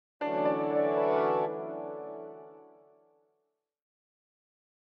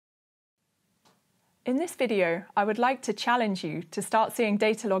In this video, I would like to challenge you to start seeing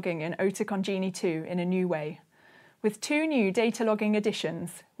data logging in Oticon Genie 2 in a new way. With 2 new data logging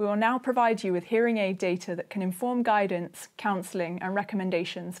additions, we will now provide you with hearing aid data that can inform guidance, counselling and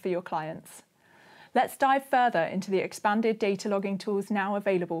recommendations for your clients. Let's dive further into the expanded data logging tools now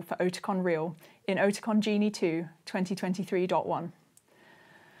available for Oticon Real in Oticon Genie 2 2023.1.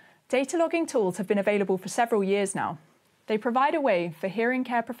 Data logging tools have been available for several years now. They provide a way for hearing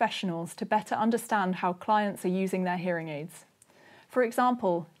care professionals to better understand how clients are using their hearing aids. For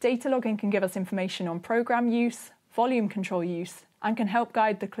example, data logging can give us information on program use, volume control use, and can help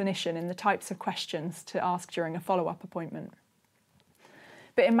guide the clinician in the types of questions to ask during a follow-up appointment.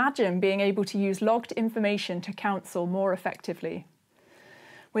 But imagine being able to use logged information to counsel more effectively.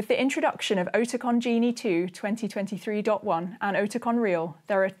 With the introduction of Oticon Genie 2 2023.1 and Oticon Real,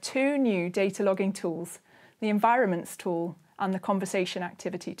 there are 2 new data logging tools: the Environments tool and the Conversation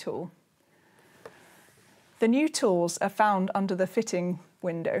Activity tool. The new tools are found under the Fitting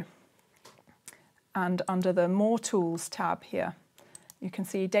window and under the More Tools tab here. You can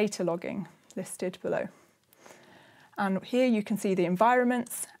see data logging listed below. And here you can see the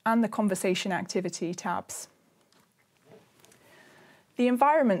Environments and the Conversation Activity tabs. The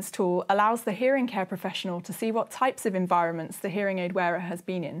Environments tool allows the hearing care professional to see what types of environments the hearing aid wearer has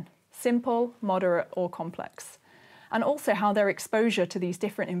been in: simple, moderate or complex, and also how their exposure to these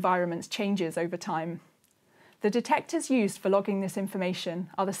different environments changes over time. The detectors used for logging this information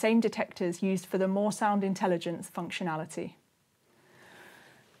are the same detectors used for the More Sound Intelligence functionality.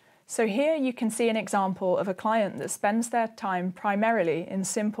 So here you can see an example of a client that spends their time primarily in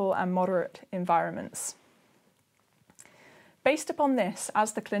simple and moderate environments. Based upon this,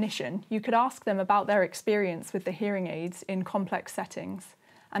 as the clinician, you could ask them about their experience with the hearing aids in complex settings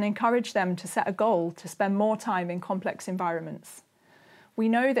and encourage them to set a goal to spend more time in complex environments. We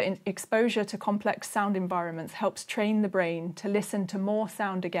know that exposure to complex sound environments helps train the brain to listen to more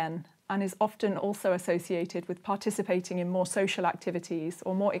sound again, and is often also associated with participating in more social activities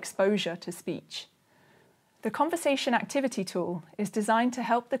or more exposure to speech. The Conversation Activity tool is designed to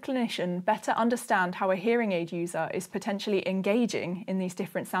help the clinician better understand how a hearing aid user is potentially engaging in these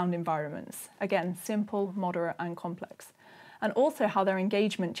different sound environments, again, simple, moderate and complex, and also how their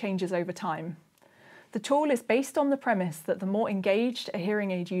engagement changes over time. The tool is based on the premise that the more engaged a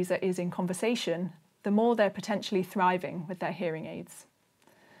hearing aid user is in conversation, the more they're potentially thriving with their hearing aids.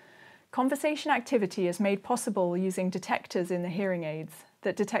 Conversation Activity is made possible using detectors in the hearing aids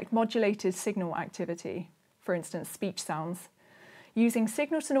that detect modulated signal activity, for instance speech sounds. Using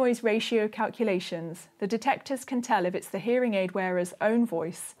signal-to-noise ratio calculations, the detectors can tell if it's the hearing aid wearer's own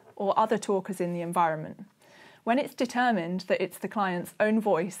voice or other talkers in the environment. When it's determined that it's the client's own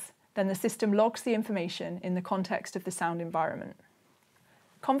voice, then the system logs the information in the context of the sound environment.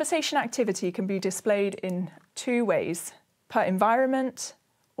 Conversation Activity can be displayed in 2 ways: per environment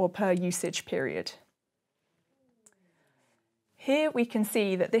or per usage period. Here we can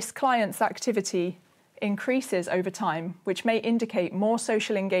see that this client's activity increases over time, which may indicate more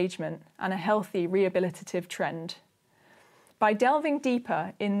social engagement and a healthy rehabilitative trend. By delving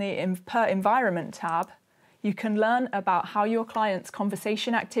deeper in the Per Environment tab, you can learn about how your client's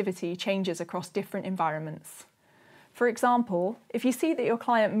conversation activity changes across different environments. For example, if you see that your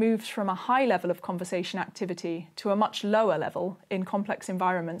client moves from a high level of conversation activity to a much lower level in complex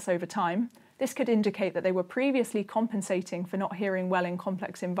environments over time, this could indicate that they were previously compensating for not hearing well in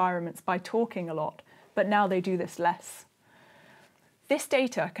complex environments by talking a lot, but now they do this less. This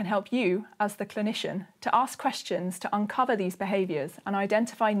data can help you, as the clinician, to ask questions to uncover these behaviours and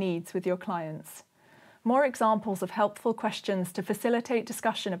identify needs with your clients. More examples of helpful questions to facilitate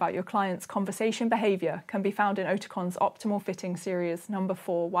discussion about your client's conversation behaviour can be found in Oticon's Optimal Fitting Series No.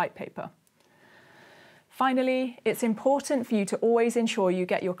 4 white paper. Finally, it's important for you to always ensure you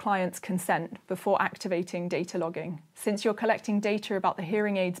get your client's consent before activating data logging, since you're collecting data about the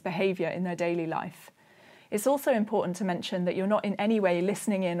hearing aid's behaviour in their daily life. It's also important to mention that you're not in any way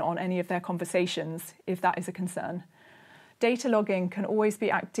listening in on any of their conversations, if that is a concern. Data logging can always be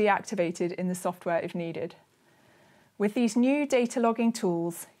deactivated in the software if needed. With these new data logging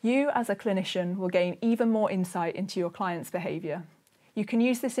tools, you as a clinician will gain even more insight into your client's behaviour. You can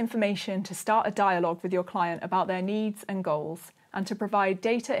use this information to start a dialogue with your client about their needs and goals, and to provide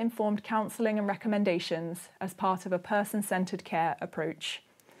data-informed counselling and recommendations as part of a person-centred care approach.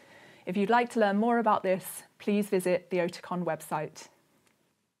 If you'd like to learn more about this, please visit the Oticon website.